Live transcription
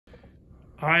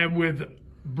I am with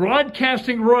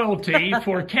broadcasting royalty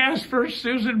for Casper,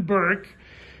 Susan Burke.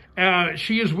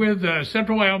 She is with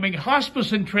Central Wyoming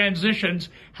Hospice and Transitions.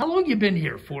 How long you been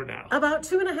here for now? About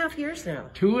 2.5 years now.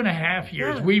 2.5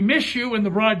 years. Yeah. We miss you in the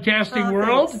broadcasting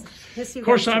world. Miss you of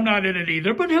course, guys I'm too. not in it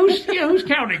either, but who's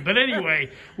counting? But anyway,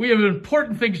 we have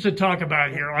important things to talk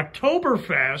about here.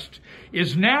 Oktoberfest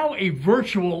is now a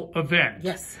virtual event.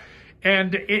 Yes.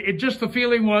 And it just, the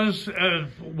feeling was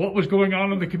what was going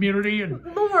on in the community? And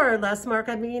more or less, Mark.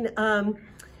 I mean,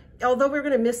 although we're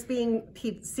going to miss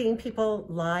seeing people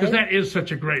live. Because that is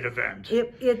such a great event.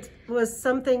 It was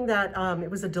something that, it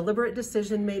was a deliberate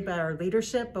decision made by our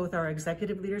leadership, both our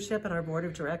executive leadership and our board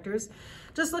of directors,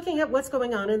 just looking at what's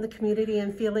going on in the community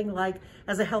and feeling like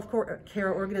as a health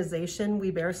care organization, we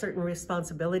bear certain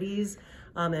responsibilities.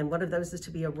 And one of those is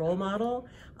to be a role model.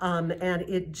 And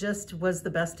it just was the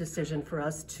best decision for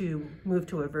us to move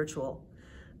to a virtual.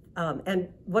 And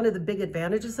one of the big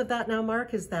advantages of that now,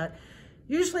 Mark, is that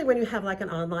usually when you have like an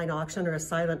online auction or a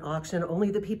silent auction,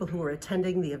 only the people who are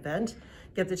attending the event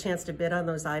get the chance to bid on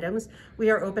those items. We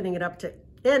are opening it up to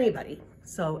anybody.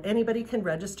 So anybody can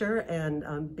register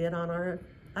and bid on our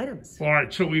items. All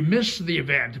right, so we missed the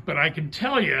event, but I can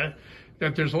tell you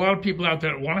that there's a lot of people out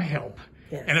there that want to help.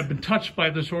 Yes. And have been touched by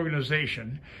this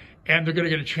organization, and they're going to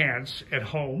get a chance at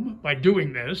home by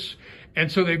doing this.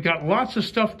 And so they've got lots of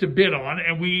stuff to bid on,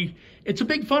 and it's a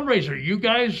big fundraiser. You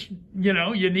guys,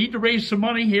 you need to raise some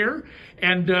money here,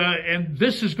 and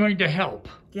this is going to help.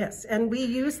 Yes, and we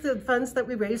use the funds that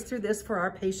we raised through this for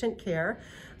our patient care.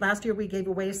 Last year, we gave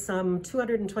away some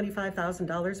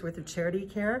 $225,000 worth of charity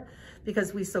care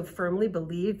because we so firmly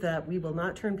believe that we will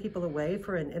not turn people away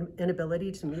for an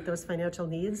inability to meet those financial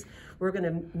needs. We're going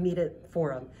to meet it for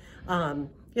them.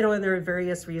 And there are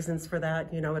various reasons for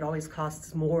that. It always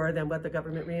costs more than what the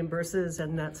government reimburses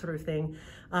and that sort of thing.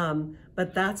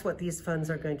 But that's what these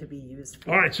funds are going to be used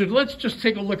for. All right, so let's just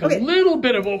take a look a little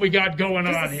bit of what we got going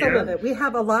on here. Some of it. We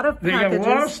have a lot of packages. They got a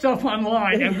lot of stuff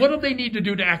online, and what do they need to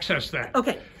do to access that?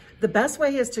 Okay, the best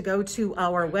way is to go to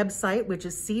our website, which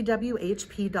is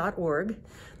cwhp.org.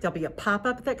 There'll be a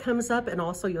pop-up that comes up, and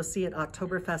also you'll see an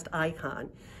Oktoberfest icon.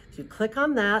 If you click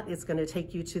on that, it's going to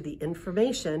take you to the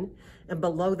information, and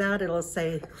below that it'll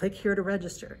say, click here to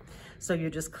register. So you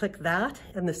just click that,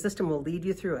 and the system will lead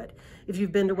you through it. If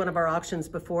you've been to one of our auctions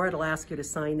before, it'll ask you to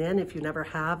sign in. If you never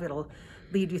have, it'll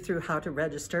lead you through how to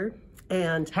register.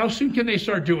 And how soon can they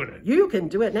start doing it? You can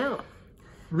do it now.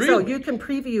 Really? So you can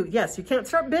preview. Yes, you can't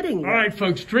start bidding yet. All right,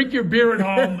 folks, drink your beer at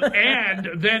home and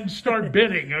then start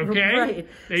bidding, okay? Right.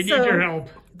 They need your help.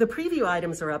 The preview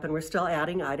items are up, and we're still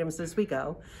adding items as we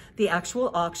go. The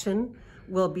actual auction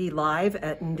will be live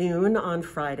at noon on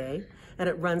Friday, and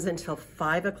it runs until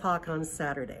 5 o'clock on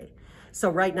Saturday. So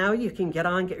right now you can get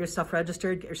on, get yourself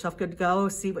registered, get yourself good to go,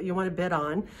 see what you want to bid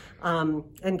on,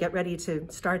 and get ready to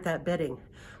start that bidding.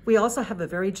 We also have a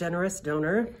very generous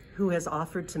donor who has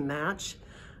offered to match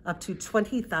up to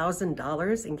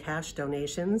 $20,000 in cash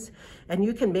donations, and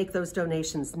you can make those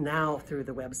donations now through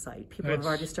the website. People have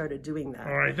already started doing that.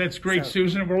 All right, that's great,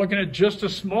 Susan. We're looking at just a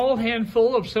small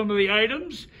handful of some of the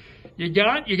items. You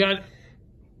got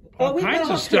all kinds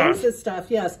of stuff. All kinds of stuff,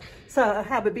 yes. So I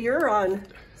have a beer on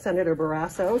Senator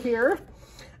Barrasso here.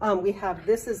 We have,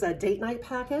 this is a date night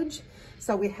package.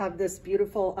 So we have this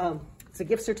beautiful, it's a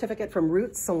gift certificate from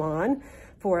Roots Salon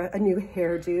for a new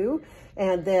hairdo.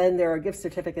 And then there are gift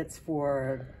certificates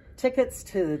for tickets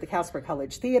to the Casper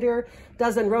College Theater,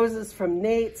 dozen roses from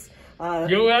Nate's.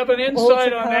 You have an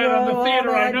insight on that on the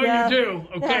theater. I know you do.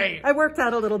 Okay. Yeah, I worked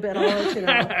out a little bit. I'll let you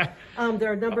know.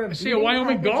 There are a number of. I see a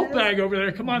Wyoming golf bag over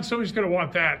there. Come on, somebody's going to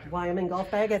want that. Wyoming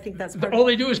golf bag. I think that's part all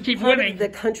they do is keep winning. The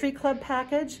country club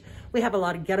package. We have a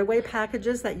lot of getaway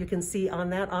packages that you can see on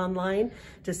that online.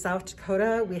 To South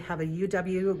Dakota, we have a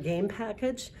UW game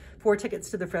package, 4 tickets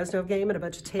to the Fresno game and a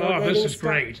bunch of tailgating. Oh, this is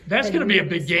great. That's going to be a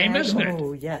big game, isn't it?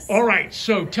 Oh, yes. All right,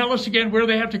 so tell us again where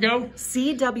they have to go.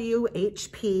 cwhp.org.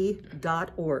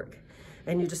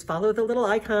 And you just follow the little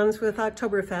icons with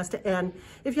Oktoberfest. And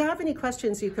if you have any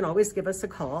questions, you can always give us a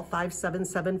call,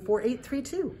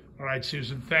 577-4832. All right,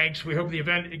 Susan, thanks. We hope the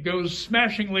event goes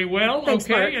smashingly well, Thanks,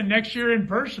 okay? Mark. And next year in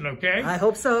person, okay? I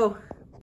hope so.